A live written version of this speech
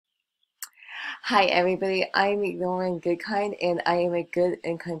Hi everybody, I'm Lauren Goodkind and I am a good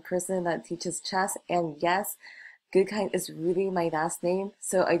and kind person that teaches chess, and yes, Goodkind is really my last name,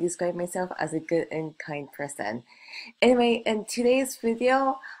 so I describe myself as a good and kind person. Anyway, in today's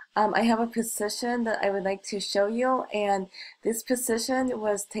video, I have a position that I would like to show you, and this position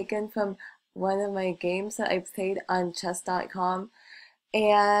was taken from one of my games that I played on chess.com,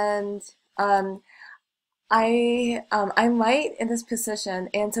 and I'm right in this position,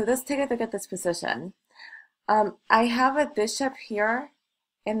 and so let's take a look at this position. I have a bishop here,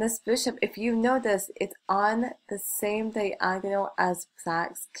 and this bishop, if you notice, it's on the same diagonal as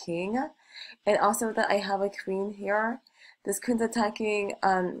Black's king, and also that I have a queen here. This queen's attacking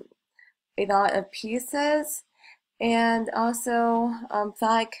a lot of pieces, and also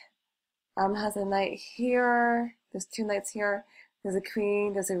Black has a knight here. There's two knights here. There's a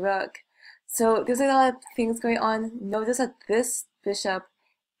queen. There's a rook. So there's a lot of things going on. Notice that this bishop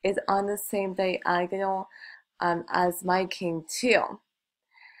is on the same diagonal as my king too.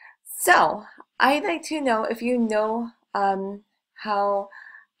 So I'd like to know if you know how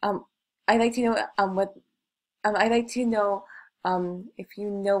I'd like to know what I'd like to know if you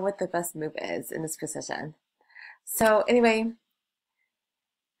know what the best move is in this position. So anyway,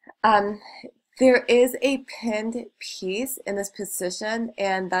 there is a pinned piece in this position,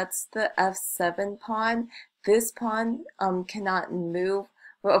 and that's the f7 pawn. This pawn cannot move.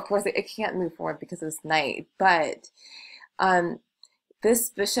 Well, of course, it can't move forward because of this knight, but this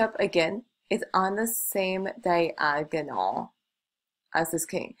bishop, again, is on the same diagonal as this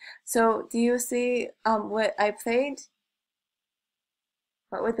king. So do you see what I played?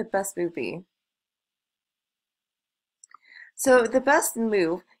 What would the best move be? So the best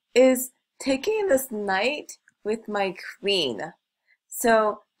move is taking this knight with my queen.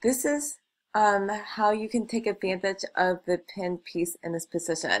 So this is how you can take advantage of the pinned piece in this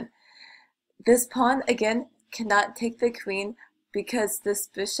position. This pawn, again, cannot take the queen because this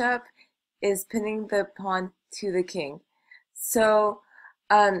bishop is pinning the pawn to the king. So,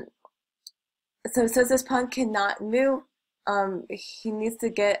 since this pawn cannot move, he needs to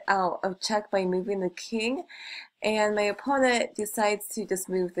get out of check by moving the king, and my opponent decides to just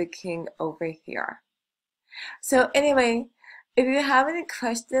move the king over here. So anyway, if you have any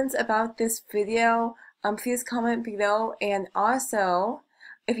questions about this video, please comment below, and also,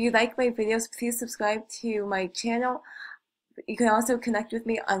 if you like my videos, please subscribe to my channel. You can also connect with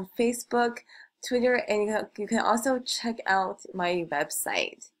me on Facebook, Twitter, and you can also check out my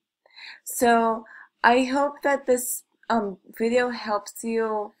website. So I hope that this video helps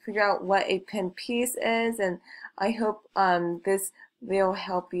you figure out what a pinned piece is, and I hope this will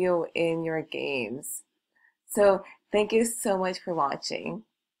help you in your games. So thank you so much for watching.